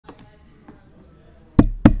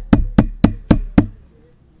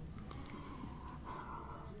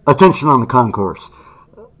Attention on the concourse.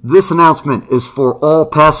 This announcement is for all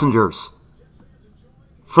passengers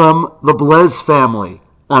from the Blez family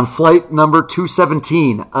on flight number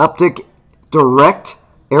 217, Optic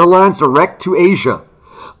Airlines direct to Asia.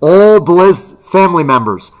 All Blez family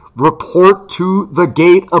members report to the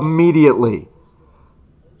gate immediately.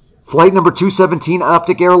 Flight number 217,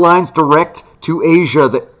 Optic Airlines direct to Asia.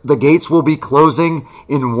 The gates will be closing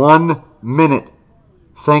in 1 minute.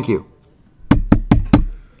 Thank you.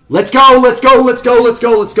 Let's go, let's go, let's go, let's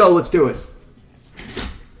go, let's go, let's do it.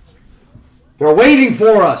 They're waiting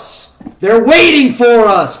for us. They're waiting for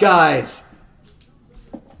us, guys.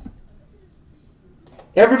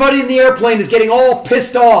 Everybody in the airplane is getting all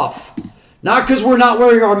pissed off. Not because we're not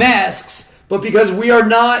wearing our masks, but because we are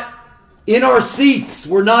not in our seats.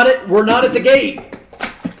 We're not at the gate.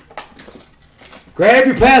 Grab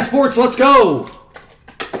your passports, let's go.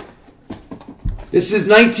 This is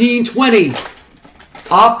 1920.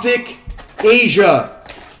 Optic Asia,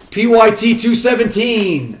 PYT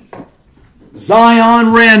 217,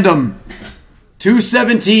 Zion Random,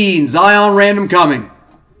 217, Zion Random coming.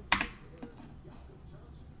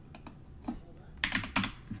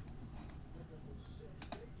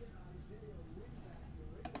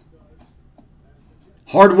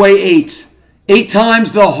 Hard way 8. 8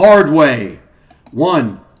 times the hard way.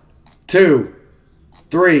 1, 2,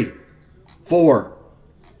 3, 4,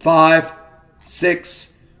 5,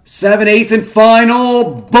 6, 7, 8th and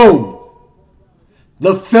final. Boom.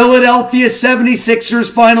 The Philadelphia 76ers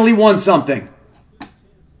finally won something.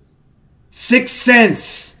 6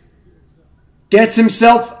 cents. Gets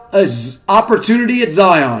himself an opportunity at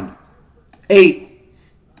Zion. 8.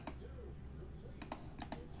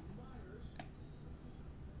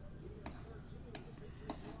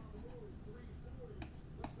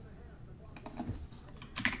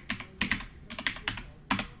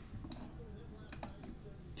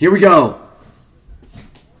 Here we go.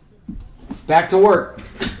 Back to work.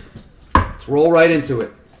 Let's roll right into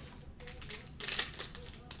it.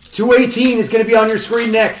 218 is going to be on your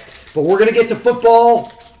screen next, but we're going to get to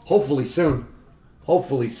football hopefully soon.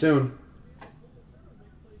 Hopefully soon.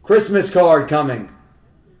 Christmas card coming.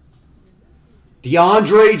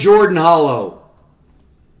 DeAndre Jordan Hollow.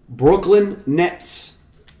 Brooklyn Nets.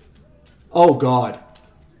 Oh, God.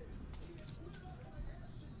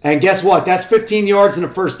 And guess what? That's 15 yards and a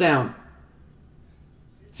first down.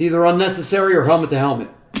 It's either unnecessary or helmet to helmet.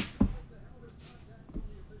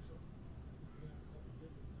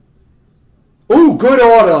 Ooh, good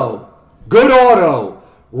auto. Good auto.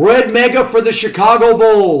 Red Mega for the Chicago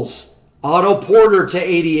Bulls. Otto Porter to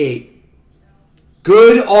 88.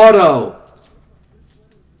 Good auto.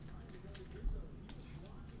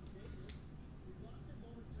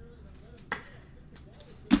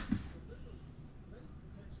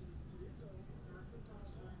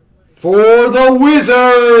 For the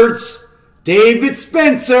Wizards, David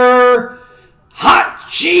Spencer,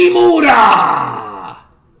 Hachimura.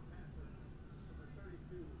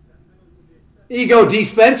 Here you go, D.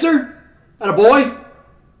 Spencer. Attaboy.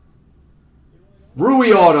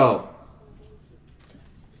 Rui auto.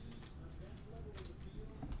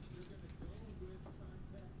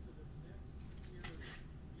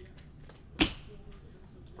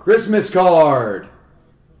 Christmas card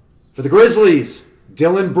for the Grizzlies.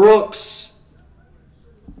 Dylan Brooks.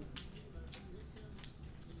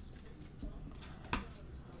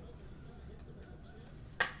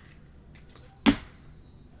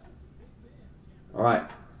 All right.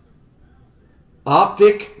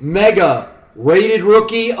 Optic Mega. Rated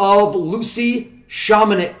rookie of Lucy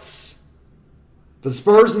Shamanitz. For the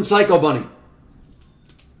Spurs and Psycho Bunny.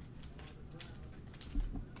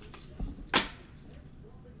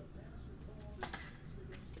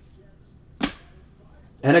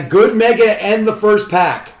 And a good mega to end the first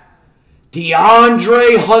pack.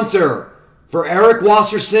 DeAndre Hunter for Eric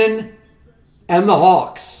Wasserson and the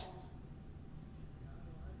Hawks.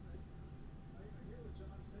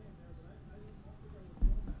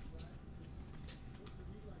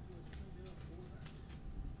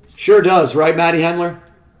 Sure does, right, Matty Hendler?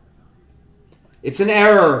 It's an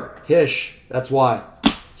error, Hish. That's why.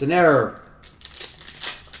 It's an error.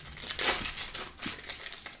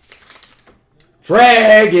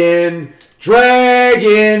 Dragon,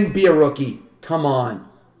 be a rookie. Come on.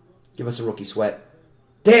 Give us a rookie sweat.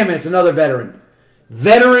 Damn it, it's another veteran.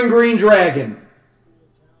 Veteran Green Dragon.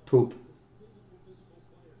 Poop.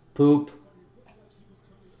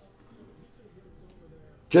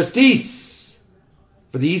 Justice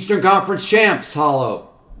for the Eastern Conference champs, Hollow.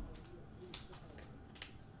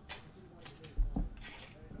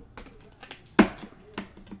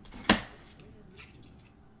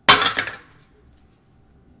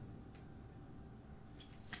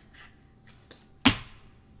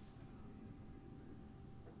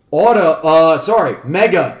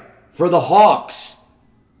 Mega for the Hawks.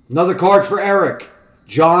 Another card for Eric.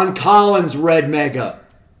 John Collins, red Mega.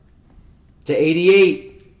 To 88.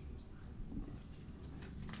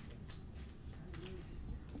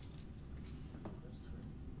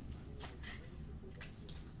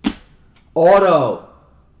 Auto.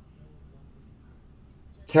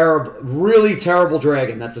 Terrible, really terrible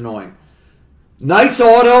dragon. That's annoying. Nice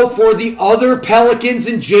auto for the other Pelicans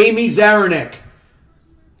and Jamie Zaranek.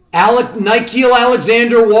 Nikhil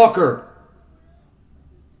Alexander Walker.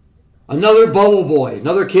 Another bubble boy.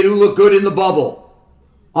 Another kid who looked good in the bubble.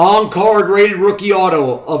 On-card rated rookie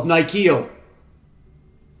auto of Nikhil.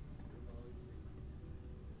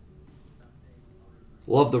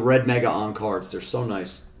 Love the red Mega on-cards. They're so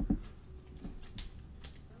nice.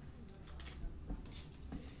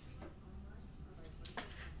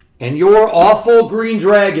 And your awful green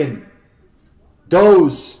dragon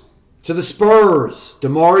goes to the Spurs,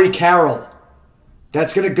 Damari Carroll.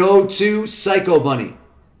 That's going to go to Psycho Bunny.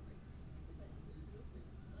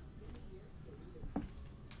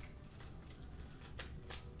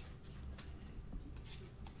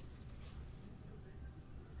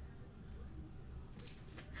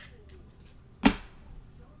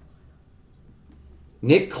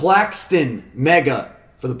 Nick Claxton, Mega,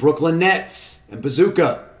 for the Brooklyn Nets and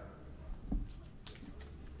Bazooka.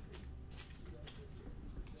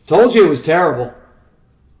 Told you it was terrible.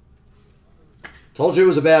 Told you it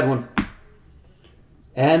was a bad one.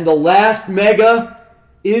 And the last Mega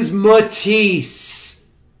is Matisse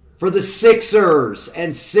for the Sixers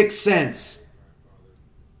and 6 cents.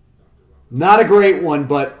 Not a great one,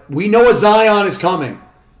 but we know a Zion is coming.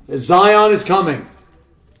 A Zion is coming.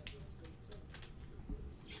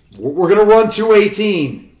 We're going to run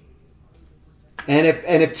 218. And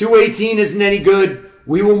if 218 isn't any good,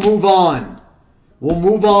 we will move on. We'll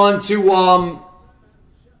move on to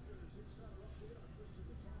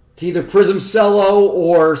either Prism Cello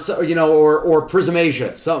or or Prism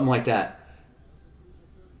Asia, something like that.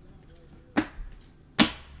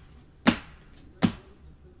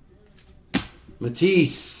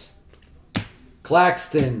 Matisse,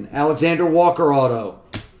 Claxton, Alexander Walker auto,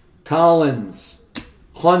 Collins,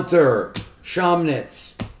 Hunter,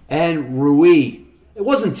 Shamnitz, and Rui. It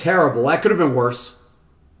wasn't terrible. That could have been worse.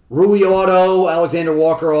 Rui auto, Alexander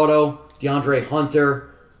Walker auto, DeAndre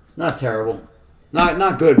Hunter. Not terrible.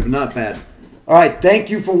 Not good, but not bad. All right, thank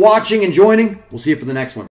you for watching and joining. We'll see you for the next one.